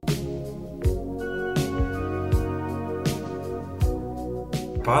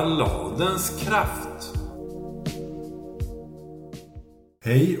Balladens kraft.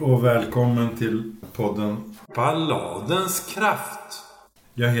 Hej och välkommen till podden Balladens kraft.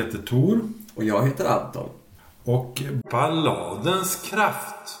 Jag heter Tor. Och jag heter Anton. Och balladens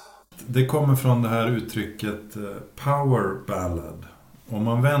kraft, det kommer från det här uttrycket power ballad. Om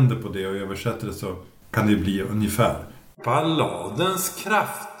man vänder på det och översätter det så kan det bli ungefär balladens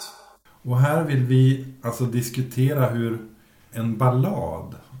kraft. Och här vill vi alltså diskutera hur en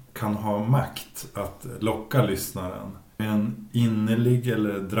ballad kan ha makt att locka lyssnaren med en innerlig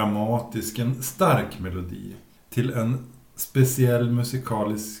eller dramatisk, en stark melodi till en speciell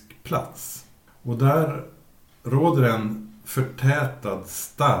musikalisk plats. Och där råder en förtätad,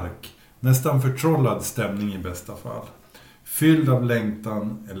 stark, nästan förtrollad stämning i bästa fall. Fylld av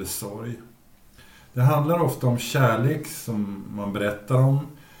längtan eller sorg. Det handlar ofta om kärlek som man berättar om,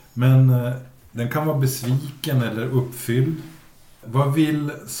 men den kan vara besviken eller uppfylld. Vad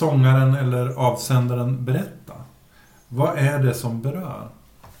vill sångaren eller avsändaren berätta? Vad är det som berör?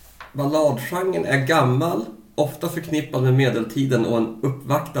 Balladgenren är gammal, ofta förknippad med medeltiden och en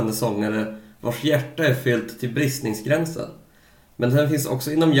uppvaktande sångare vars hjärta är fyllt till bristningsgränsen. Men den finns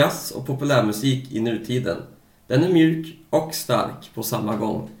också inom jazz och populärmusik i nutiden. Den är mjuk och stark på samma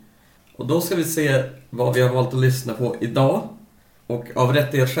gång. Och då ska vi se vad vi har valt att lyssna på idag. Och av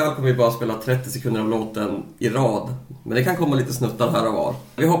rättighetsskäl kommer vi bara spela 30 sekunder av låten i rad. Men det kan komma lite snuttar här och var.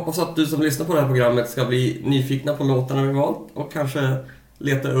 Vi hoppas att du som lyssnar på det här programmet ska bli nyfikna på låtarna vi valt. Och kanske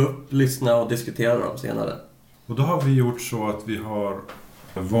leta upp, lyssna och diskutera dem senare. Och då har vi gjort så att vi har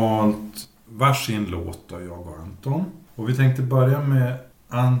valt varsin låt då, jag och Anton. Och vi tänkte börja med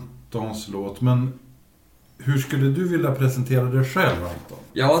Antons låt. Men hur skulle du vilja presentera dig själv, Anton?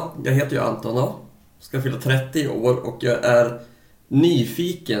 Ja, jag heter ju Anton då. Ska fylla 30 år och jag är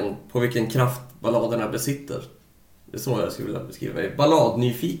nyfiken på vilken kraft balladerna besitter. Det är så jag skulle vilja beskriva mig.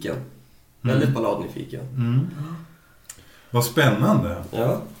 Balladnyfiken. Väldigt balladnyfiken. Vad spännande.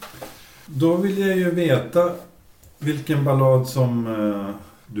 Ja. Då vill jag ju veta vilken ballad som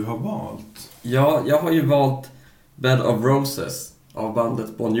du har valt. Ja, jag har ju valt Bed of Roses av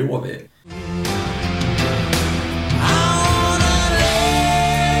bandet Bon Jovi.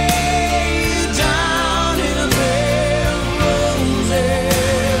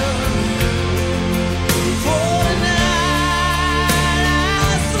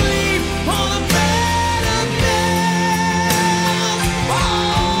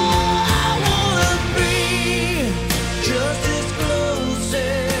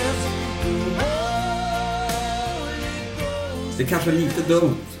 Det är kanske lite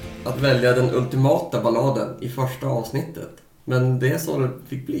dumt att välja den ultimata balladen i första avsnittet. Men det är så det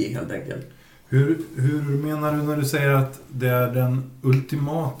fick bli helt enkelt. Hur menar du när du säger att det är den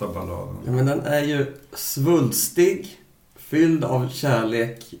ultimata balladen? Ja, men den är ju svulstig, fylld av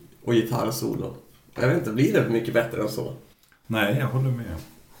kärlek och gitarrsolo. Jag vet inte, blir det mycket bättre än så? Nej, jag håller med.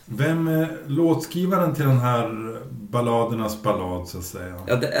 Vem är låtskrivaren till den här balladernas ballad så att säga?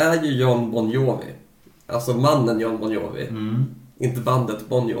 Ja, det är ju Jon Bon Jovi. Alltså mannen Jon Bon Jovi. Inte bandet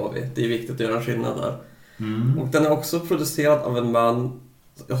Bon Jovi. Det är viktigt att göra en skillnad där. Och den är också producerad av en man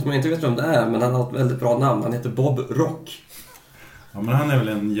som jag inte vet vem det är, men han har ett väldigt bra namn. Han heter Bob Rock. Ja, men han är väl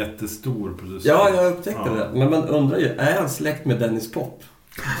en jättestor producent. Ja, jag upptäckte det. Men man undrar ju, är han släkt med Dennis Pop?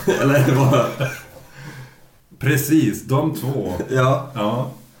 Eller är det bara... Precis, de två.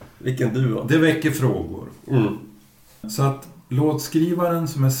 Ja. Vilken duo. Det väcker frågor. Så att låtskrivaren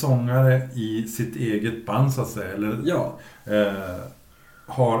som är sångare i sitt eget band så att säga, eller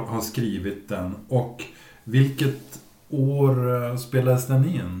har skrivit den. Och vilket år spelades den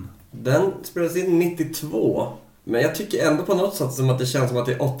in? Den spelades in 92. Men jag tycker ändå på något sätt som att det känns som att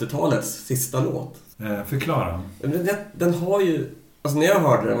det är 80-talets sista låt. Förklara. Den har ju... Alltså när jag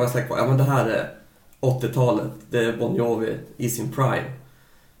hörde den var jag säker på, ja men det här är 80-talet. Det är Bon Jovi i sin prime.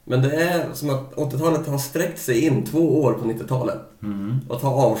 Men det är som att 80-talet har sträckt sig in 2 år på 90-talet. Och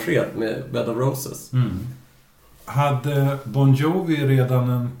tar avsked med Bed of Roses. Hade Bon Jovi redan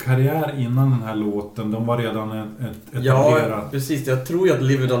en karriär innan den här låten? De var redan ett etablerat... Ja, precis. Jag tror ju att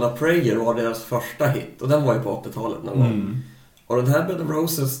Live It On A Prayer var deras första hit. Och den var ju på 80-talet någon gång. Och den här Bed of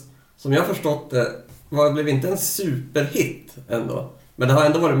Roses, som jag förstått det, blev inte en superhit ändå. Men det har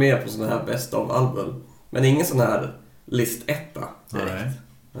ändå varit med på sådana här best of album. Men ingen sån här list-etta direkt.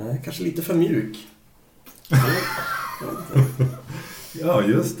 Nej, kanske lite för mjuk. Ja,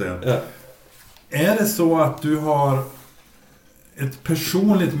 just det. Ja. Är det så att du har ett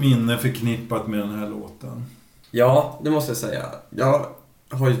personligt minne förknippat med den här låten? Ja, det måste jag säga. Jag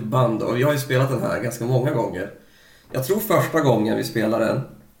har ju ett band och vi har ju spelat den här ganska många gånger. Jag tror första gången vi spelade den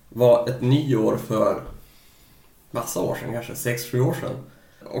var ett nyår för massa år sedan, kanske 6-7 år sedan.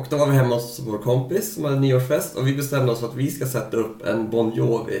 Och då var vi hemma hos vår kompis som hade nyårsfest. Och vi bestämde oss för att vi ska sätta upp en Bon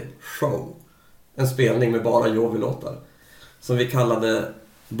Jovi-show. En spelning med bara Jovi-låtar. Som vi kallade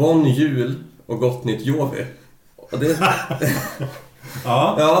Bon Jul och Gott Nytt Jovi. Och det...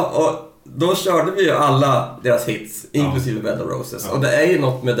 ja, och då körde vi ju alla deras hits, inklusive Bed of Roses. Och det är ju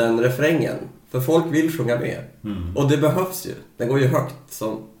något med den refrängen. För folk vill sjunga med. Och det behövs ju. Den går ju högt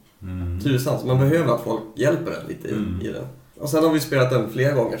som tusan. Så man behöver att folk hjälper den lite i den. Och sen har vi spelat den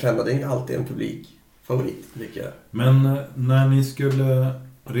flera gånger sen. Och det är alltid en publikfavorit, tycker jag. Men när ni skulle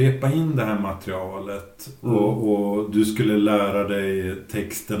repa in det här materialet och du skulle lära dig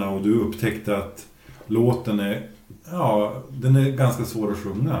texterna och du upptäckte att låten är... Ja, den är ganska svår att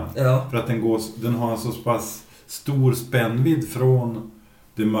sjunga. Ja. För att den har en så pass stor spännvidd från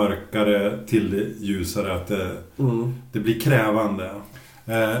det mörkare till det ljusare att det blir krävande.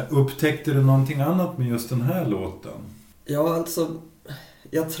 Upptäckte du någonting annat med just den här låten? Ja, alltså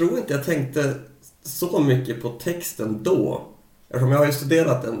jag tror inte jag tänkte så mycket på texten då. Eftersom jag har ju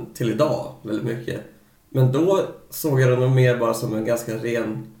studerat den till idag väldigt mycket. Men då såg jag den nog mer bara som en ganska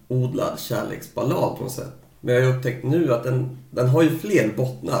renodlad kärleksballad på något sätt. Men jag har upptäckt nu att den har ju fler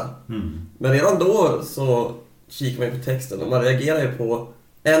bottnar. Men redan då så kikar man på texten och man reagerar ju på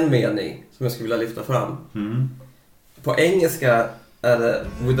en mening som jag skulle vilja lyfta fram. På engelska är det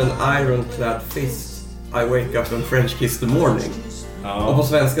With an ironclad fist I wake up and French kiss the morning. Och på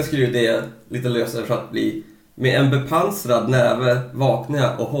svenska skulle ju det lite lösare för att bli Med en bepansrad näve vaknar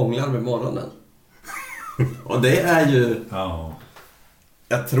jag och hånglar med morgonen. Och det är ju...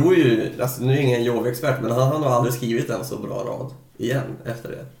 Jag tror ju, alltså nu är jag ingen Jovi-expert, men han har nog aldrig skrivit en så bra rad igen efter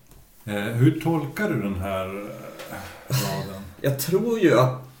det. Hur tolkar du den här raden? Jag tror ju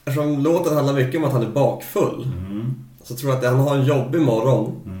att, eftersom låten handlar mycket om att han är bakfull, så tror jag att han har en jobbig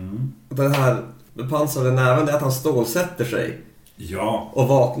morgon. Den här bepansrade näven, det är att han stålsätter sig och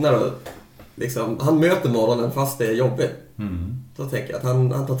vaknar och liksom, han möter morgonen fast det är jobbigt. Så tänker jag att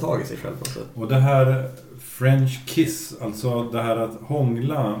han tar tag i sig själv på något sätt. Och det här French kiss, alltså det här att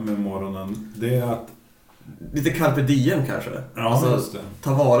hångla med morgonen, det är att... Lite carpe diem kanske. Ja, alltså, just det.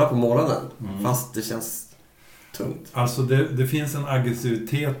 Ta vara på morgonen, fast det känns tungt. Alltså det finns en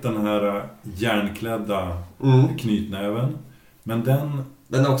aggressivitet, den här järnklädda knytnäven. Men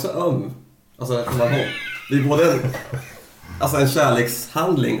den är också öm. Alltså, det är både en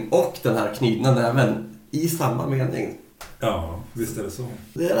kärlekshandling och den här knutna näven i samma mening. Ja, visst är det så.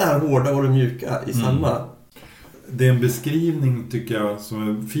 Det är det här hårda och det mjuka i samma. Det är en beskrivning, tycker jag, som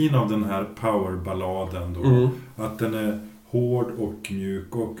är fin av den här powerballaden då. Att den är hård och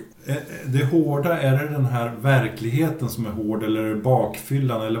mjuk. Och det hårda, är det den här verkligheten som är hård, eller är det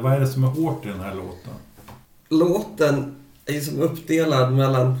bakfyllan, eller vad är det som är hårt i den här låten? Låten är ju som uppdelad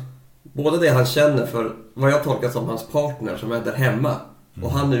mellan både det han känner för vad jag tolkar som hans partner som är där hemma.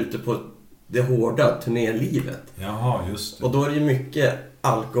 Och han är ute på det hårda turnélivet. Jaha, just det. Och då är det ju mycket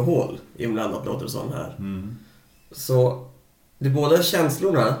alkohol inblandat, låter det som här. Så det är både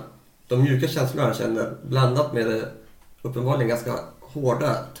känslorna, de mjuka känslorna han känner, blandat med det uppenbarligen ganska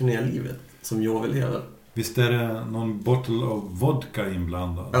hårda turnélivet som Jovi lever. Visst är det någon bottle of vodka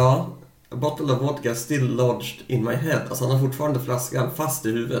inblandad? Ja, a bottle of vodka still lodged in my head. Alltså han har fortfarande flaskan fast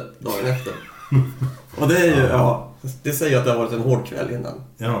i huvudet dagen efter. Och det är ju, det säger att det har varit en hård kväll innan.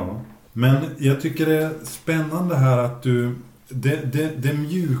 Ja, men jag tycker det är spännande här att du... Det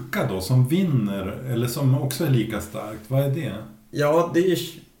mjuka då som vinner, eller som också är lika starkt, vad är det? Ja, det är ju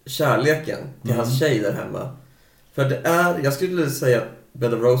kärleken till hans tjej där hemma. För det är, jag skulle säga att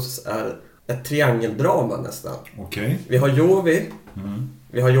Bed of Roses är ett triangeldrama nästan. Okej. Vi har Jovi,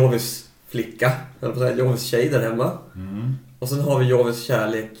 vi har Jovis flicka, eller på att säga Jovis tjej där hemma. Och sen har vi Jovis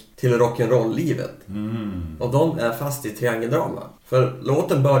kärlek till rock'n'roll-livet. Och de är fast i triangeldrama. För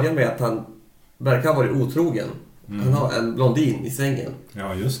låten börjar med att han verkar ha varit otrogen. Han har en blondin i sängen.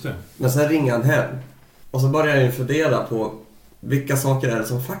 Ja, just det. Men sen ringer han hem. Och så börjar han ju fundera på vilka saker är det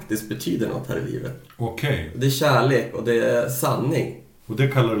som faktiskt betyder något här i livet. Okej. Det är kärlek och det är sanning. Och det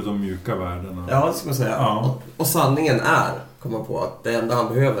kallar du de mjuka värdena? Ja, det ska man säga. Ja. Och sanningen är, kommer man på, att det enda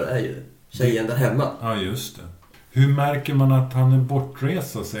han behöver är ju tjejen där hemma. Ja, just det. Hur märker man att han är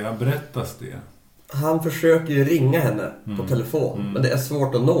bortresa, så säger? Berättas det? Han försöker ju ringa henne på telefon, men det är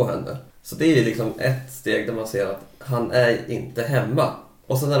svårt att nå henne. Så det är ju liksom ett steg där man ser att han är inte hemma.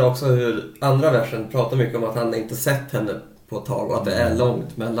 Och sen är det också hur andra versen pratar mycket om att han inte sett henne på ett tag och att det är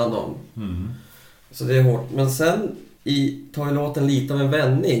långt mellan dem. Så det är hårt. Men sen tar ju låten lite av en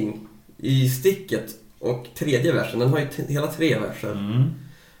vändning i sticket och tredje versen. Den har ju hela 3 verser.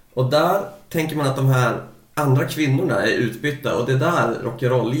 Och där tänker man att de här andra kvinnorna är utbytta och det där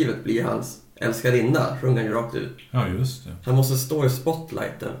rock'n'roll-livet blir hans älskarinna, sjunger han ju rakt ut. Ja, just det. Han måste stå i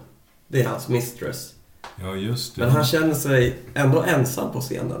spotlighten. Det är hans mistress. Ja, just det. Men han känner sig ändå ensam på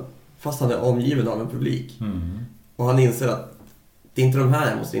scenen. Fast han är omgiven av en publik. Mm. Och han inser att det är inte de här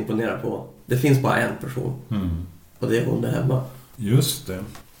jag måste imponera på. Det finns bara en person. Mm. Och det är hon där hemma. Just det.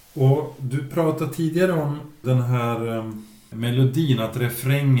 Och du pratade tidigare om den här melodin, att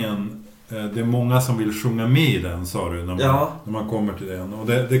refrängen, det är många som vill sjunga med i den, sa du, när man kommer till den. Och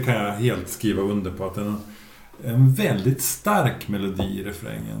det kan jag helt skriva under på, att den är en väldigt stark melodi i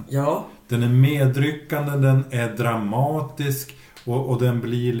refrängen. Ja. Den är medryckande, den är dramatisk och den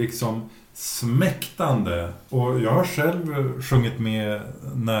blir liksom smäktande. Och jag har själv sjungit med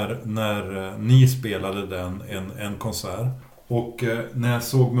när ni spelade den en konsert. Och när jag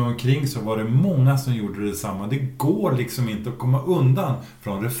såg mig omkring så var det många som gjorde detsamma. Det går liksom inte att komma undan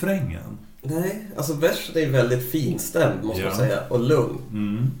från refrängen. Nej, alltså versen är väldigt finstämd måste man säga. Och lugn.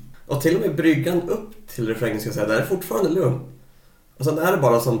 Mm. Och till och med bryggan upp till refrängen ska jag säga, där är fortfarande lugn. Och sen är det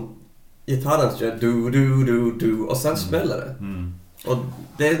bara som gitarren som gör du och sen smäller det. Mm. Och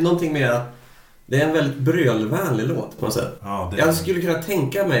det är någonting med att det är en väldigt brölvänlig låt på något sätt. Ja, jag skulle kunna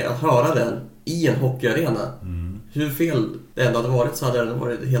tänka mig att höra den i en hockeyarena. Mm. Hur fel det ändå hade varit så hade det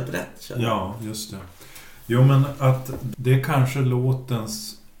varit helt rätt. Ja, just det. Jo, men att det är kanske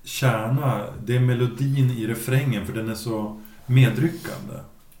låtens kärna, det är melodin i refrängen, för den är så medryckande.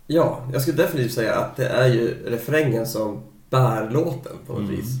 Ja, jag skulle definitivt säga att det är ju refrängen som bär låten på något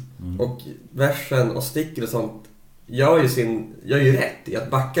vis. Mm. Och versen och sticker och sånt gör ju rätt i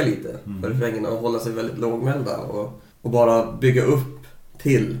att backa lite för refrängen och hålla sig väldigt lågmälda och bara bygga upp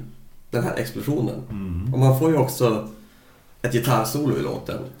till den här explosionen. Och man får ju också ett gitarrsolo i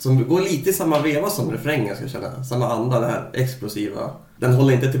låten som går lite i samma veva som refrängen, ska jag känna. Samma anda, det här explosiva. Den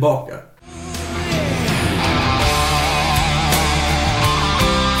håller inte tillbaka.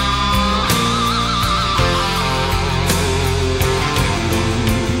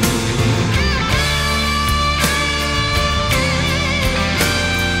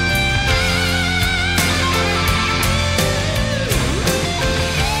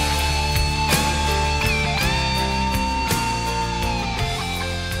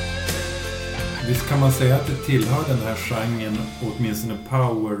 Visst kan man säga att det tillhör den här genren, åtminstone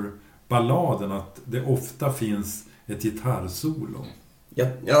powerballaden, att det ofta finns ett gitarrsolo.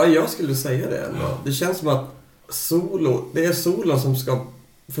 Ja, jag skulle säga det ändå. Det känns som att det är solo som ska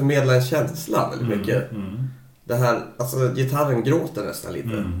förmedla en känsla väldigt mycket. Det här, alltså gitarren gråter nästan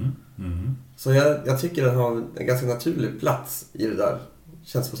lite. Så jag tycker den har en ganska naturlig plats i det där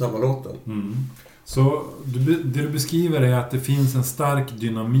känslosamma låten. Så det du beskriver är att det finns en stark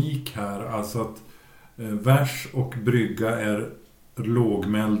dynamik här, alltså att vers och brygga är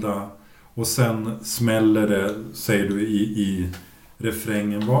lågmälda och sen smäller det, säger du, i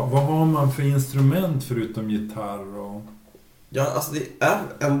refrängen. Vad har man för instrument förutom gitarr? Ja, alltså det är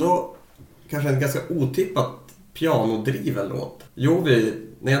ändå kanske en ganska otippat pianodriven låt.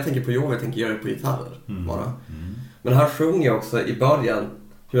 När jag tänker på Jovi tänker jag på gitarrer bara. Men han sjunger också i början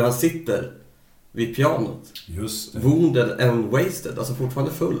hur han sitter vid pianot. Just det. Wounded and wasted, alltså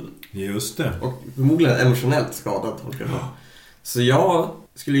fortfarande full. Just det. Och förmodligen emotionellt skadad. Så jag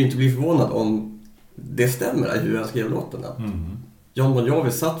skulle ju inte bli förvånad om det stämmer hur han skrev låten. John Bon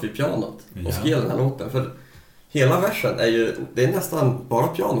Jovi satt vid pianot och skrev den här låten. För hela versen det är nästan bara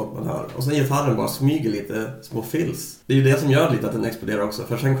pianot man hör. Och sen gitarren bara smyger lite små fills. Det är ju det som gör lite att den exploderar också.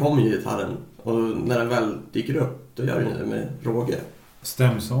 För sen kommer ju gitarren. Och när den väl dyker upp, då gör den det med råge.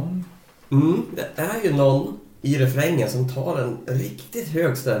 Stämsång? Det är ju någon i refrängen som tar en riktigt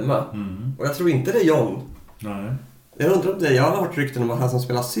hög stämma. Och jag tror inte det är John. Nej. Jag undrar om det. Jag har hört rykten om att han som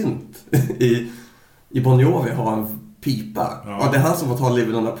spelar synt i Bon Jovi har en pipa. Ja. Och det är han som får ta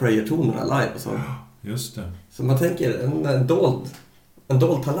Living on a Prayer-tonerna live och så. Just det. Så man tänker en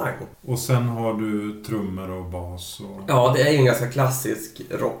dold talang. Och sen har du trummor och bas. Ja, det är ju en ganska klassisk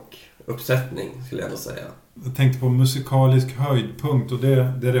rockuppsättning skulle jag ändå säga. Jag tänkte på musikalisk höjdpunkt, och det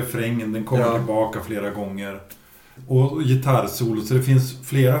är refrängen, den kommer tillbaka flera gånger. Och gitarrsolo, så det finns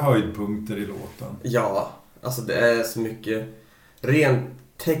flera höjdpunkter i låten. Ja, alltså det är så mycket. Rent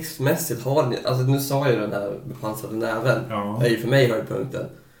textmässigt har ni, alltså nu sa jag den här bepansrade näven, det är ju för mig höjdpunkten.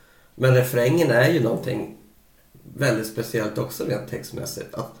 Men refrängen är ju någonting väldigt speciellt också rent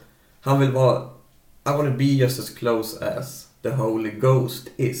textmässigt. Att han vill vara I wanna be just as close as the Holy Ghost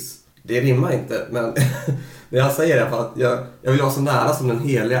is. Det rimmar inte, men när jag säger det, för att jag vill vara så nära som den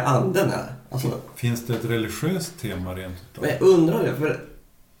heliga anden är. Alltså, finns det ett religiöst tema rent utav? Men jag undrar det, för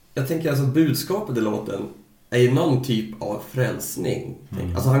jag tänker alltså budskapet i låten är ju någon typ av frälsning.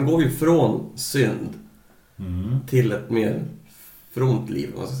 Alltså han går ju från synd till ett mer fromt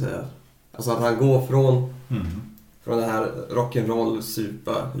liv, man ska säga. Alltså att han går från det här rock'n'roll,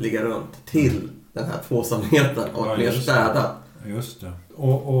 supa, ligga runt till den här tvåsamheten och mer städat. Just det.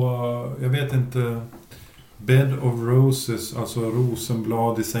 Och jag vet inte, Bed of Roses, alltså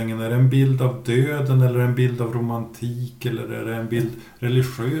rosenblad i sängen, är det en bild av döden eller en bild av romantik eller är det en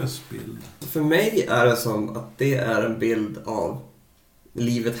religiös bild? För mig är det som att det är en bild av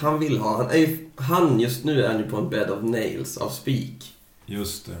livet han vill ha. Han just nu är nu på en bed of nails, av spik.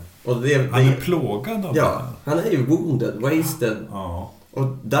 Just det. Och han är plågad av det här. Han är ju wounded, wasted. Ja. Och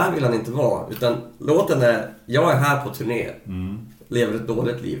där vill han inte vara. Utan låten är, jag är här på turné. Lever ett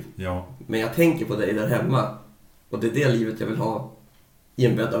dåligt liv. Ja. Men jag tänker på dig där hemma. Och det är det livet jag vill ha i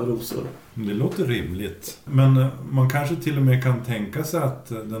en bädd av rosor. Det låter rimligt. Men man kanske till och med kan tänka sig att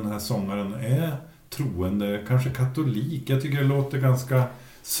den här sångaren är troende, kanske katolik. Jag tycker det låter ganska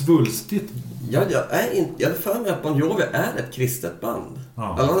svulstigt. Ja, jag är för mig att Bon Jovi är ett kristet band.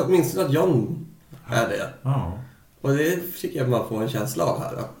 Ja. Eller åtminstone att John är det. Ja. Och det tycker jag man får en känsla av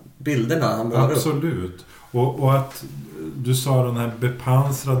här. Att bilderna han målar upp. Absolut. Och att du sa den här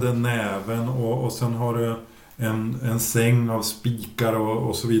bepansrade näven och sen har du en säng av spikar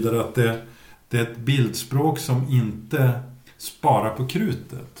och så vidare. Att det är ett bildspråk som inte sparar på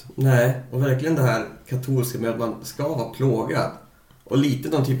krutet. Nej, och verkligen det här katolska med att man ska vara plågad. Och lite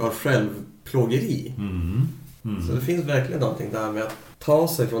någon typ av självplågeri. Så det finns verkligen någonting där med att ta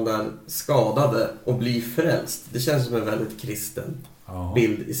sig från den skadade och bli frälst. Det känns som en väldigt kristen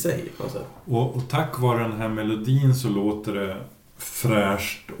bild i sig på något sätt. Och tack vare den här melodin så låter det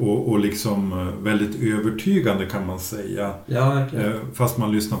fräscht och liksom väldigt övertygande kan man säga. Ja, verkligen. Fast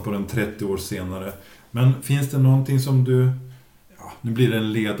man lyssnar på den 30 år senare. Men finns det någonting som du... Nu blir det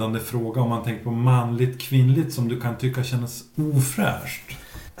en ledande fråga om man tänker på manligt, kvinnligt som du kan tycka känns ofräscht.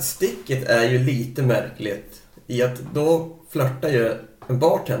 Sticket är ju lite märkligt i att då flörtar ju en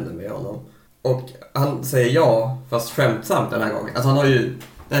bartender med honom. Och han säger ja, fast skämtsamt den här gången. Alltså han har ju,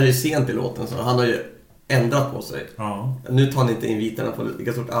 det här är ju sent i låten så han har ju ändrat på sig. Ja. Nu tar han inte inviterna på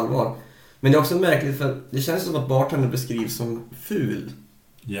lika stort allvar. Men det är också märkligt för det känns som att bartender beskrivs som ful.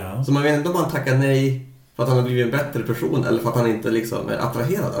 Ja. Så man vet inte om han tackar nej för att han har blivit en bättre person eller för att han inte liksom är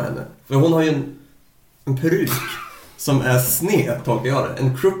attraherad av henne. För hon har ju en peruk som är sned, tolkar jag det.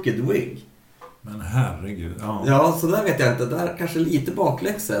 En crooked wig. Men herregud. Ja, så där vet jag inte. Där kanske lite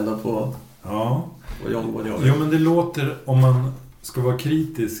bakläxa ändå på John Bon Jovi. Jo, men det låter, om man ska vara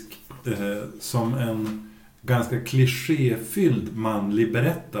kritisk, som en ganska klichéfylld manlig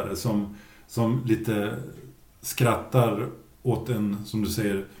berättare som lite skrattar åt en, som du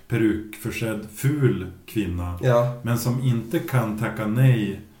säger, perukförsedd ful kvinna. Ja. Men som inte kan tacka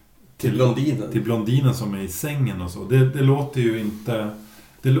nej till blondinen som är i sängen och så. Det låter ju inte...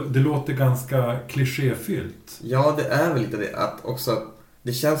 Det låter ganska klichéfyllt. Ja, det är väl lite det. Att också,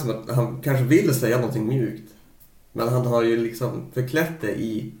 det känns som att han kanske ville säga någonting mjukt. Men han har ju liksom förklätt det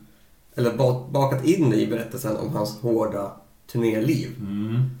i... Eller bakat in det i berättelsen om hans hårda turnéliv.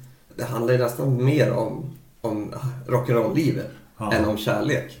 Det handlar ju nästan mer om rock'n'roll-livet än om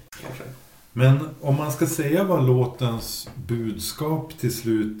kärlek, kanske. Men om man ska säga vad låtens budskap till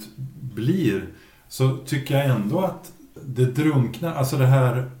slut blir, så tycker jag ändå att det drunknar, alltså det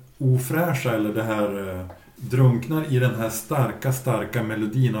här ofräscha eller det här drunknar i den här starka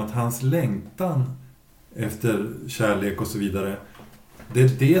melodin, och att hans längtan efter kärlek och så vidare, det är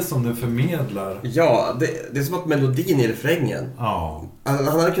det som den förmedlar. Ja, det är som att melodin i refrängen. Ja. Han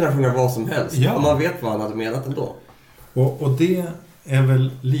hade kunnat sjunga vad som helst. Ja. Och man vet vad han hade menat ändå. Och det är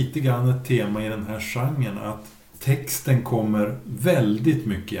väl lite grann ett tema i den här genren, att texten kommer väldigt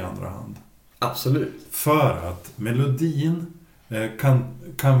mycket i andra hand. Absolut. För att melodin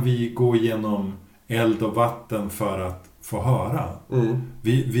kan vi gå igenom eld och vatten för att få höra.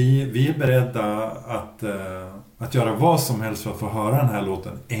 Vi är beredda att göra vad som helst för att få höra den här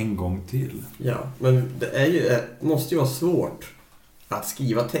låten en gång till. Ja, men det måste ju vara svårt att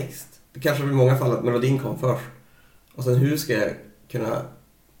skriva text. Det kanske blir i många fall att melodin kom först. Och sen hur ska jag kunna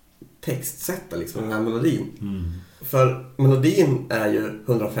textsätta liksom den här melodin? För melodin är ju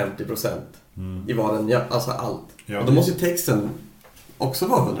 150% i vad den gör, alltså allt. Ja, och då måste ju texten också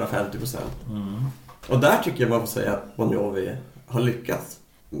vara 150%. Och där tycker jag man får säga att Bon Jovi har lyckats.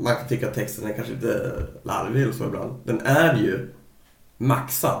 Man kan tycka att texten är kanske lite larvig eller så ibland. Den är ju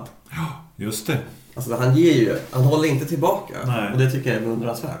maxad. Ja, just det. Alltså han håller inte tillbaka. Nej. Och det tycker jag är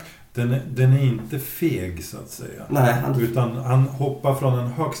beundransvärt. Den är inte feg så att säga. Nej, utan han hoppar från den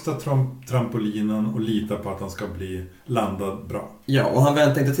högsta trampolinen och litar på att han ska bli landad bra. Ja, och han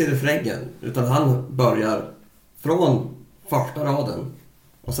väntar inte till refrängen, utan han börjar från första raden.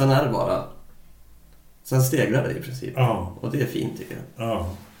 Och sen är det bara... Sen stegrar det i princip. Ja. Och det är fint tycker jag. Ja.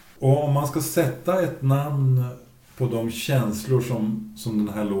 Och om man ska sätta ett namn på de känslor som den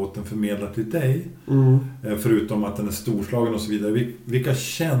här låten förmedlar till dig, förutom att den är storslagen och så vidare, vilka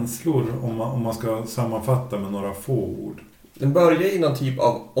känslor, om man ska sammanfatta med några få ord? Den börjar i någon typ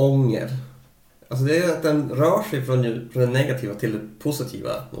av ånger. Alltså det är att den rör sig från det negativa till det positiva.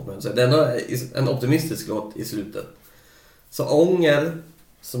 Det är ändå en optimistisk låt i slutet. Så ånger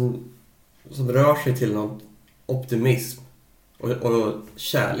som rör sig till någon optimism och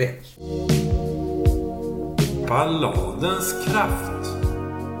kärlek. Balladens kraft.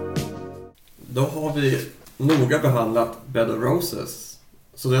 Då har vi noga behandlat Bed of Roses.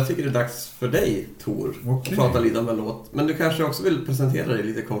 Så jag tycker det är dags för dig, Tor, att prata lite om en låt. Men du kanske också vill presentera dig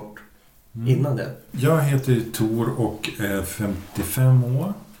lite kort innan det. Jag heter Tor och är 55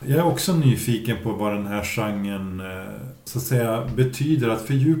 år. Jag är också nyfiken på vad den här genren så att säga betyder, att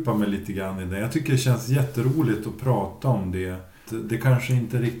fördjupa mig lite grann i det. Jag tycker det känns jätteroligt att prata om det. Det kanske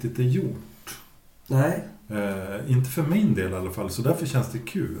inte riktigt är gjort. Nej. Inte för min del i alla fall, så därför känns det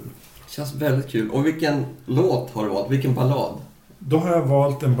kul. Det känns väldigt kul. Och vilken låt har du valt? Vilken ballad? Då har jag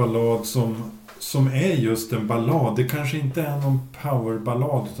valt en ballad som är just en ballad. Det kanske inte är någon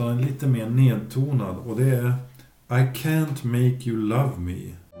powerballad utan en lite mer nedtonad. Och det är I Can't Make You Love Me.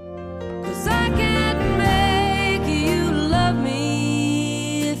 'Cause I can't make you love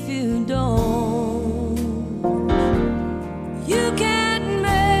me if you don't. You can't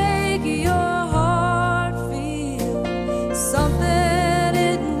make your heart feel something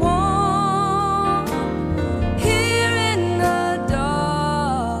it won't. Here in the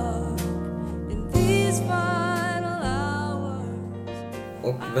dark, in these final hours.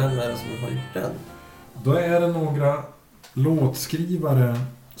 Och vem är det som har gjort den? Då är det några låtskrivare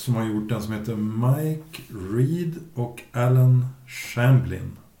som har gjort den som heter Mike Reed och Alan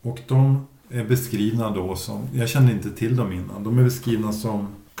Shamblin. Och de är beskrivna då som, jag kände inte till dem innan, de är beskrivna som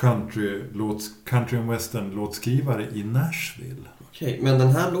country and western låtskrivare i Nashville. Okej, men den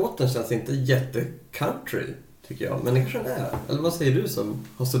här låten känns inte jättecountry tycker jag. Men det kanske den är. Eller vad säger du som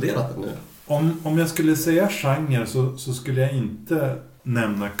har studerat den nu? Om jag skulle säga genre så skulle jag inte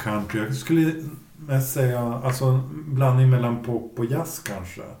nämna country. Jag skulle mest säga alltså blandning mellan pop och jazz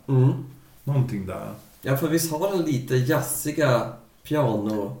kanske. Någonting där. Ja, för visst har den lite jazziga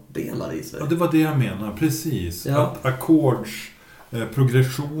pianodelar i sig. Ja, det var det jag menar, precis. Ja. Att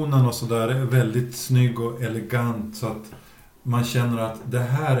progressionen och sådär är väldigt snygg och elegant så att man känner att det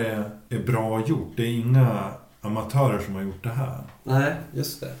här är bra gjort. Det är inga amatörer som har gjort det här. Nej,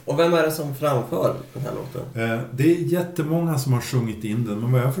 just det. Och vem är det som framför den här låten? Det är jättemånga som har sjungit in den,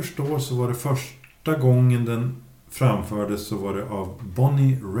 men vad jag förstår så var det första gången den framfördes så var det av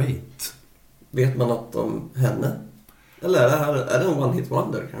Bonnie Raitt. Vet man något om henne? Eller är det en one-hit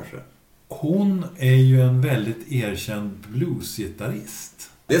wonder kanske? Hon är ju en väldigt erkänd bluesgitarrist.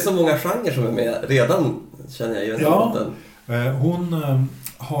 Det är så många genrer som är med redan, känner jag i den här låten. Hon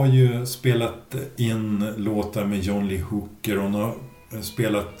har ju spelat in låtar med John Lee Hooker. Hon har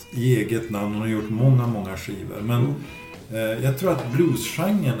spelat i eget namn. Hon har gjort många skivor. Men jag tror att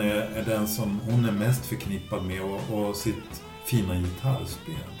bluesgenren är den som hon är mest förknippad med och sitt fina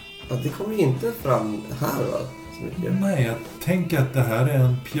gitarrspel. Ja, det kommer ju inte fram här va? Nej, jag tänker att det här är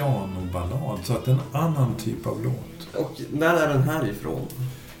en pianoballad. Så att det är en annan typ av låt. Och när är den här ifrån?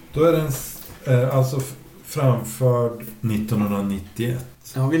 Då är den alltså framförd 1991.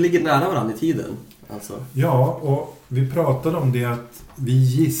 Ja, vi ligger nära varandra i tiden. Alltså. Ja, och vi pratade om det att vi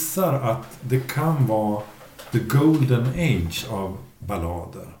gissar att det kan vara the golden age av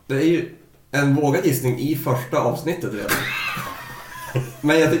ballader. Det är ju en vågad gissning i första avsnittet redan.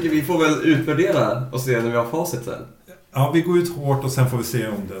 Men jag tycker vi får väl utvärdera och se när vi har facit sen. Ja, vi går ut hårt och sen får vi se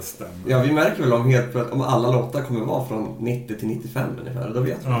om det stämmer. Ja, vi märker väl om alla låtar kommer vara från 90 till 95 ungefär. Då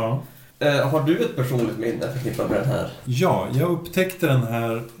vet vi. Ja. Har du ett personligt minne förknippat med den här? Ja, jag upptäckte den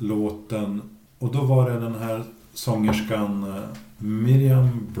här låten och då var det den här sångerskan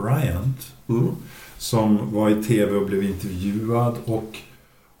Miriam Bryant som var i tv och blev intervjuad och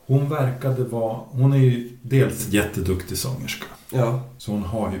hon är ju dels jätteduktig sångerska. Ja. Så hon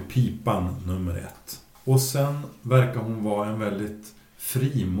har ju pipan nummer 1. Och sen verkar hon vara en väldigt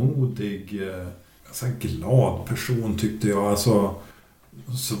frimodig, alltså glad person tyckte jag. Alltså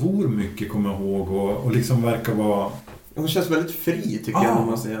svor mycket kommer jag ihåg och liksom verkar vara... Hon känns väldigt fri tycker jag när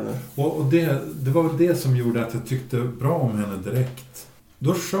man ser henne. Och det var väl det som gjorde att jag tyckte bra om henne direkt.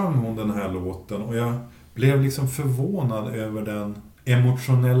 Då sjöng hon den här låten och jag blev liksom förvånad över den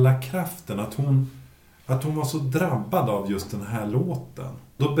emotionella kraften. Att hon var så drabbad av just den här låten.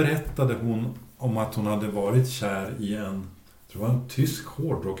 Då berättade hon om att hon hade varit kär i en tysk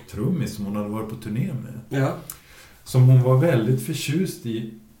hårdrock-trummis som hon hade varit på turné med. Ja. Som hon var väldigt förtjust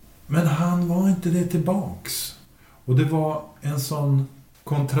i Men han var inte det tillbaks. Och det var en sån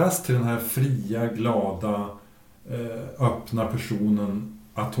kontrast till den här fria, glada, öppna personen.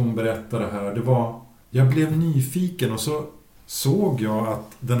 Att hon berättade det här. Jag blev nyfiken och så såg jag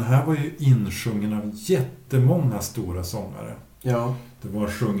att den här var ju insjungen av jättemånga stora sångare. Ja. Det var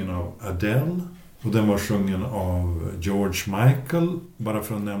sjungen av Adele och den var sjungen av George Michael, bara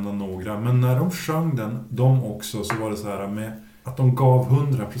för att nämna några. Men när de sjöng de också, så var det så här med att de gav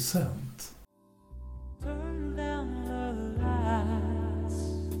 100%. Turn down the lights,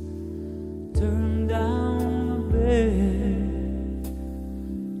 turn down the bed,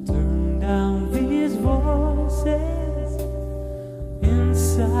 turn down these voices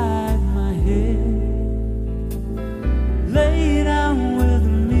inside my head, lay down with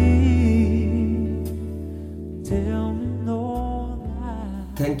me, tell me no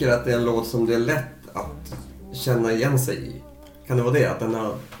lies. Tänker att det är en låt som det är lätt att känna igen sig i. Kan det vara det? Att den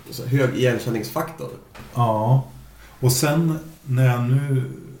har så hög igenkänningsfaktor? Ja, och sen när jag nu,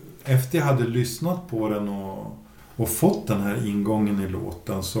 efter jag hade lyssnat på den och fått den här ingången i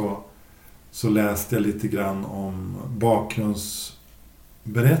låten, så läste jag lite grann om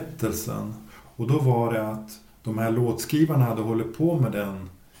bakgrundsberättelsen. Och då var det att de här låtskrivarna hade hållit på med den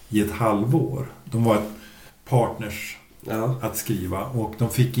i ett halvår. De var partners att skriva och de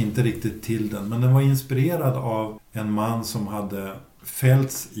fick inte riktigt till den. Men den var inspirerad av en man som hade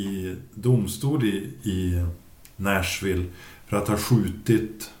fällts i domstol i Nashville för att ha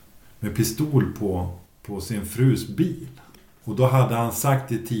skjutit med pistol på sin frus bil. Och då hade han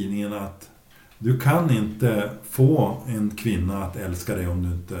sagt i tidningen att du kan inte få en kvinna att älska dig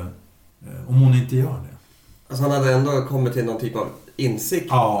om hon inte gör det. Alltså han hade ändå kommit till någon typ av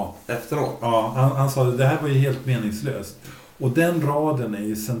insikt efteråt. Ja, han sa att det här var ju helt meningslöst. Och den raden är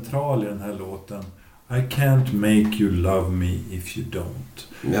ju central i den här låten. I can't make you love me if you don't.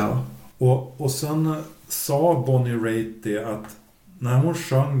 Ja. Och sen sa Bonnie Raitt det att när hon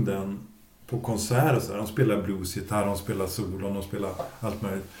sjöng den på konserter så här, de spelar bluesgitarr, de spelar solon, de spelar allt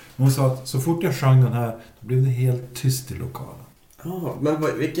möjligt. Hon sa att så fort jag sjöng den här, då blev det helt tyst i lokalen. Ja,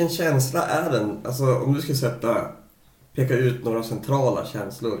 men vilken känsla är den? Alltså om du ska peka ut några centrala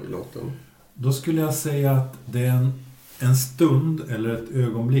känslor i låten. Då skulle jag säga att det är en stund eller ett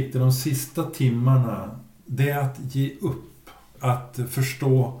ögonblick, det är de sista timmarna, det är att ge upp. Att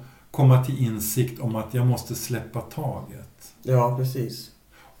förstå, komma till insikt om att jag måste släppa taget. Ja, precis.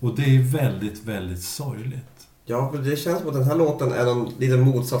 Och det är väldigt, väldigt sorgligt. Ja, för det känns som att den här låten är en liten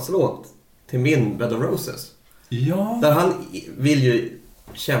motsatslåt till min Bed of Roses. Ja. Där han vill ju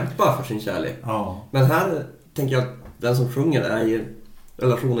kämpa för sin kärlek. Ja. Men här tänker jag att den som sjunger är i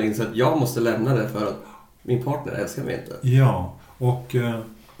relation och inser att jag måste lämna det för att min partner älskar mig inte. Ja, och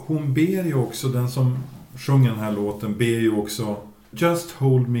hon ber ju också, den som sjunger den här låten ber ju också Just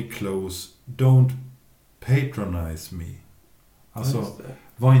hold me close, don't patronize me. Alltså,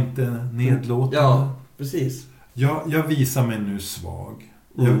 var inte nedlåtande. Ja, precis. Jag visar mig nu svag.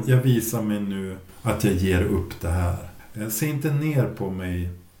 Jag visar mig nu att jag ger upp det här. Se inte ner på mig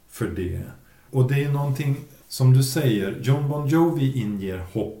för det. Och det är någonting som du säger, Jon Bon Jovi inger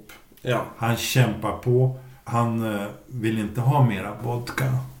hopp. Ja. Han kämpar på. Han vill inte ha mera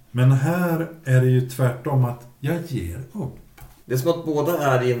vodka. Men här är det ju tvärtom att jag ger upp. Det är som att båda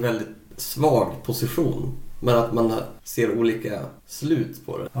är i en väldigt svag position. Men att man ser olika slut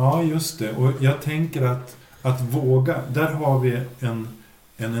på det. Ja, just det. Och jag tänker att våga, där har vi en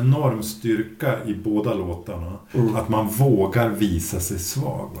enorm styrka i båda låtarna. Att man vågar visa sig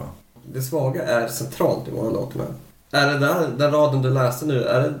svag, va? Det svaga är centralt i båda låtarna. Är det den raden du läste nu,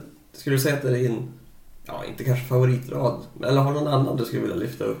 skulle du säga att det är din, inte kanske favoritrad, eller har någon annan du skulle vilja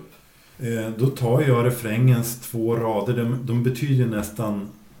lyfta upp? Då tar jag refrängens 2 rader. De betyder nästan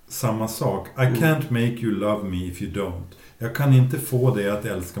samma sak. I can't make you love me if you don't. Jag kan inte få dig att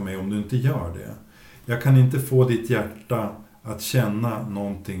älska mig om du inte gör det. Jag kan inte få ditt hjärta att känna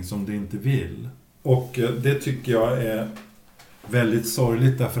någonting som du inte vill. Och det tycker jag är väldigt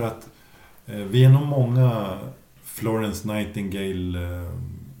sorgligt, därför att vi är nog många Florence Nightingale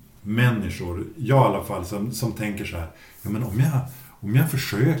människor, jag i alla fall, som tänker så här: ja, men om jag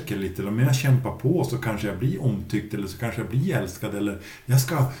försöker lite, eller om jag kämpar på, så kanske jag blir omtyckt, eller så kanske jag blir älskad, eller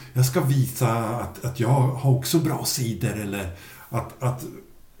jag ska visa att jag har också bra sidor, eller att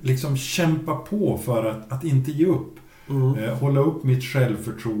liksom kämpa på för att inte ge upp. Hålla upp mitt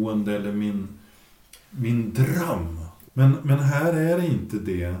självförtroende eller min dröm. Men här är det inte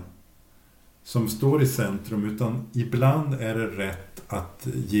det som står i centrum, utan ibland är det rätt att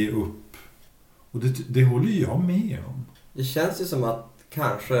ge upp. Och det håller jag med om. Det känns ju som att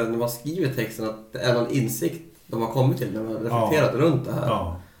kanske när man skriver texten att det är någon insikt de har kommit till när man har reflekterat runt det här.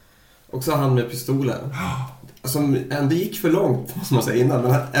 Ja. Också han med pistolen. Som ändå gick för långt, måste man säga innan.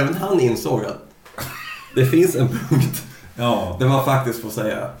 Men även han insåg att det finns en punkt där man faktiskt får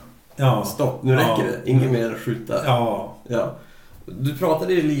säga stopp, nu räcker det. Inget mer skjuta. Ja. Du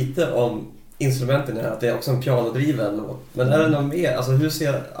pratade ju lite om instrumenten här, att det är också en pianodriven låt. Men är det något mer? Alltså hur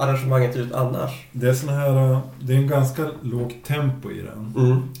ser arrangemanget ut annars? Det är en ganska lågt tempo i den.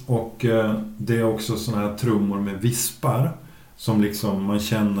 Och det är också såna här trummor med vispar som liksom man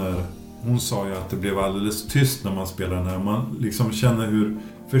känner. Hon sa ju att det blev alldeles tyst när man spelar den här. Man liksom känner hur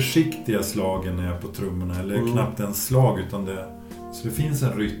försiktiga slagen är på trummorna. Eller knappt en slag, utan så det finns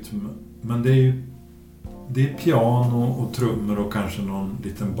en rytm. Men det är piano och trummor och kanske någon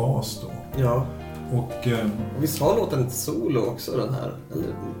liten bas då. Ja. Och visst har låten ett solo också, den här? Eller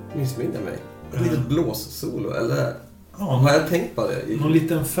missminner jag mig? Ett litet blås-solo, eller? Har jag tänkt på det? Någon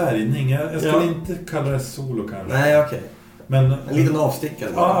liten färgning. Jag skulle inte kalla det solo kanske. Nej, okej. Men en liten avstickare.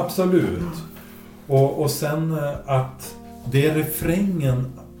 Ja, absolut. Och sen att det är refrängen.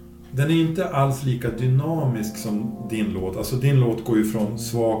 Den är inte alls lika dynamisk som din låt. Alltså din låt går ju från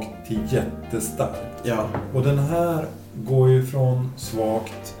svagt till jättestarkt. Ja. Och den här går ju från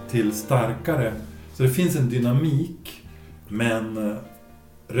svagt till starkare. Så det finns en dynamik. Men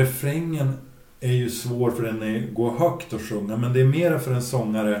refrängen är ju svår för den går högt att sjunga. Men det är mer för en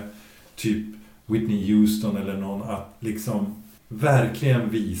sångare typ Whitney Houston eller någon att liksom verkligen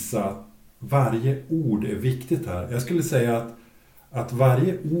visa att varje ord är viktigt här. Jag skulle säga att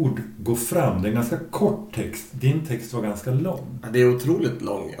varje ord går fram. Det är en ganska kort text. Din text var ganska lång. Ja, det är otroligt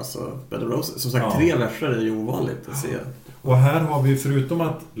lång. Alltså, Bed of Roses. Som sagt, 3 verser är ju ovanligt att se. Och här har vi, förutom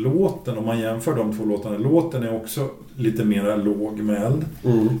att låten, om man jämför de 2 låtarna, låten är också lite mer lågmäld.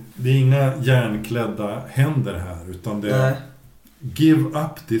 Det är inga järnklädda händer här, utan det är Give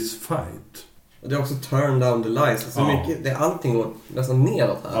up this fight. Och det är också Turn down the lights. Alltså mycket, allting går nästan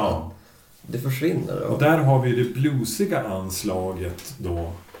neråt här. Ja. Det försvinner. Och där har vi det bluesiga anslaget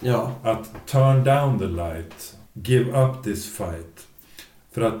då. Ja. Att turn down the light. Give up this fight.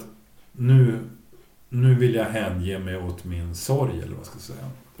 För att nu vill jag hänge mig åt min sorg, eller vad ska jag säga.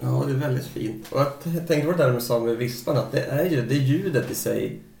 Ja, det är väldigt fint. Och jag tänkte på det där med vispan, att det ljudet i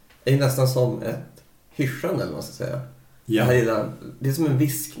sig är nästan som ett hyschande, eller vad ska jag säga. Ja. Det är som en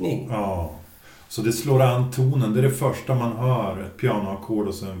viskning. Ja. Så det slår an tonen. Det är det första man hör. Ett pianoackord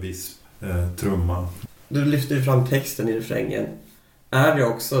och så en viss trumma. Du lyfter ju fram texten i refrängen. Är det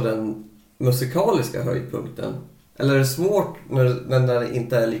också den musikaliska höjdpunkten? Eller är det svårt när det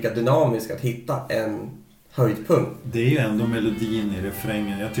inte är lika dynamiskt att hitta en höjdpunkt? Det är ju ändå melodin i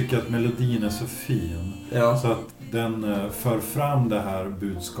refrängen. Jag tycker att melodin är så fin. Ja. Så att den för fram det här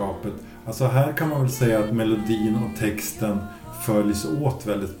budskapet. Alltså här kan man väl säga att melodin och texten följs åt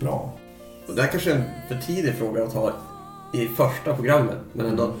väldigt bra. Och det här kanske är en för tidig fråga att ha i första programmet. Men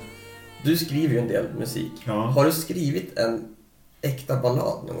ändå, du skriver ju en del musik. Ja. Har du skrivit en äkta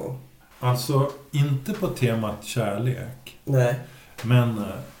ballad någon gång? Alltså inte på temat kärlek. Nej. Men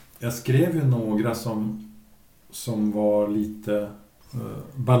jag skrev ju några som var lite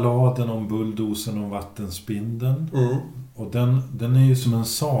balladen om bulldosen och vattenspindeln. Och den är ju som en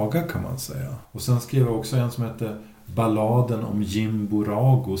saga, kan man säga. Och sen skrev jag också en som heter Balladen om Jimbo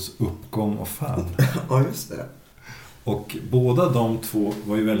Ragos uppgång och fall. Ja, just det. Och båda de 2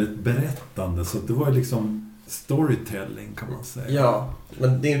 var ju väldigt berättande. Så det var ju liksom storytelling, kan man säga. Ja,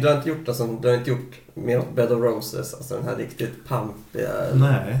 men du har inte gjort mer åt Bed of Roses, alltså den här riktigt pampiga.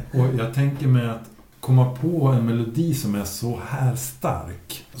 Nej, och jag tänker mig att komma på en melodi som är så här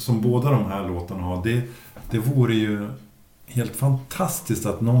stark som båda de här låtarna har. Det vore ju helt fantastiskt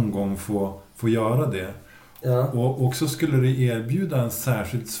att någon gång få göra det. Ja. Och också skulle det erbjuda en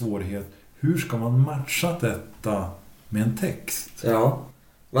särskild svårighet. Hur ska man matcha detta med en text? Ja,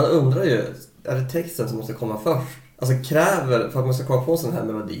 man undrar ju, är det texten som måste komma först? Alltså för att man ska komma på sån här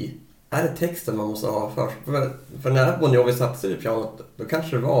melodi, är det texten man måste ha först? För när Bon Jovi satte sig i pianot, då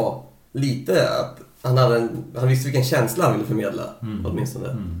kanske det var lite att han visste vilken känsla han ville förmedla,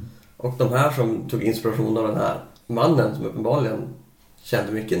 åtminstone. Och de här som tog inspiration av den här mannen som uppenbarligen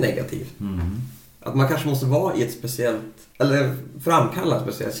kände mycket negativt. Att man kanske måste vara i ett speciellt, eller framkalla en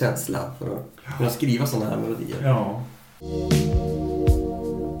speciell känsla för att kunna skriva sådana här melodier. Ja.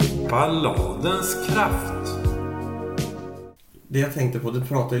 Balladens kraft. Det jag tänkte på, du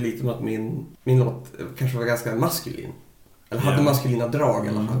pratade ju lite om att min låt kanske var ganska maskulin. Eller hade maskulina drag i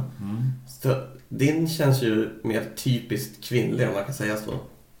alla fall. Så din känns ju mer typiskt kvinnlig, om man kan säga så.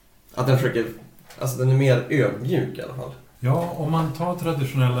 Att den den är mer ödmjuk i alla fall. Ja, om man tar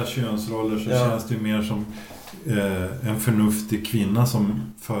traditionella könsroller så känns det ju mer som en förnuftig kvinna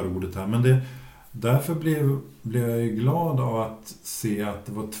som förordet här. Men Därför blev jag ju glad av att se att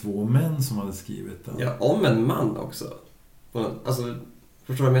det var 2 män som hade skrivit den. Ja, om en man också. Alltså,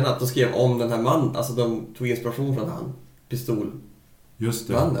 förstår du vad jag menar? Att de skrev om den här mannen. Alltså de tog inspiration från han. Pistolmannen.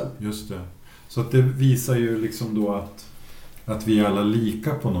 Just det. Så att det visar ju liksom då att vi är alla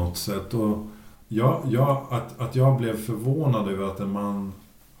lika på något sätt. Och att jag blev förvånad över att en man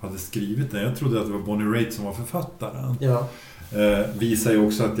hade skrivit det. Jag trodde att det var Bonnie Raitt som var författaren. Ja. Visar ju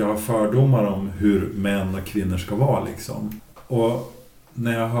också att jag har fördomar om hur män och kvinnor ska vara liksom. Och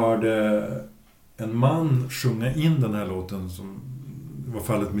när jag hörde en man sjunga in den här låten som var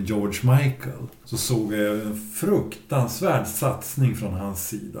fallet med George Michael, så såg jag en fruktansvärd satsning från hans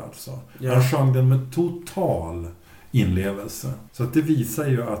sida alltså. Ja. Han sjöng den med total inlevelse. Så att det visar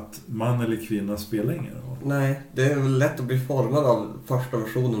ju att man eller kvinna spelar ingen roll. Nej, det är väl lätt att bli formad av första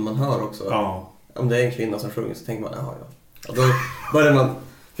versionen man hör också. Ja. Om det är en kvinna som sjunger så tänker man, ja. Och då börjar man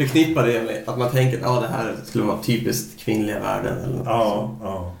förknippa det med att man tänker att det här skulle vara typiskt kvinnliga världen. Eller något sånt.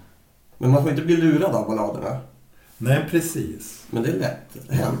 Ja. Men man får inte bli lurad av balladerna. Nej, precis. Men det är lätt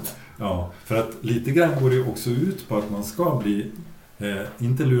hänt. Ja, för att lite grann går det ju också ut på att man ska bli,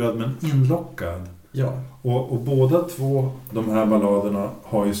 inte lurad men inlockad. Ja. Och båda två, de här balladerna,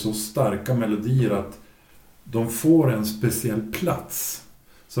 har ju så starka melodier att de får en speciell plats.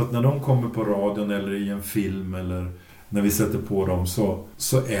 Så att när de kommer på radion eller i en film eller när vi sätter på dem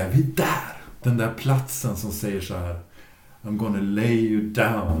så är vi där. Den där platsen som säger så här: I'm gonna lay you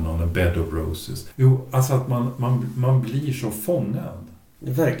down on a bed of roses. Jo, alltså att man blir så fångad.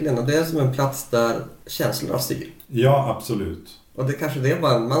 Verkligen, och det är som en plats där känslorna styr. Ja, absolut. Och det kanske det är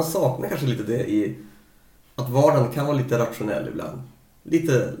man saknar kanske lite det i att vardagen kan vara lite rationell ibland.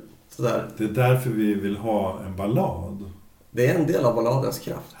 Lite sådär. Det är därför vi vill ha en ballad. Det är en del av balladens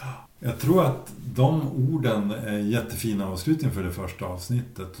kraft. Jag tror att de orden är jättefina avslutning för det första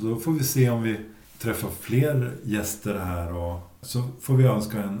avsnittet. Och då får vi se om vi träffar fler gäster här, och så får vi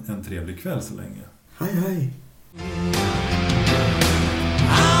önska en trevlig kväll så länge. Hej hej!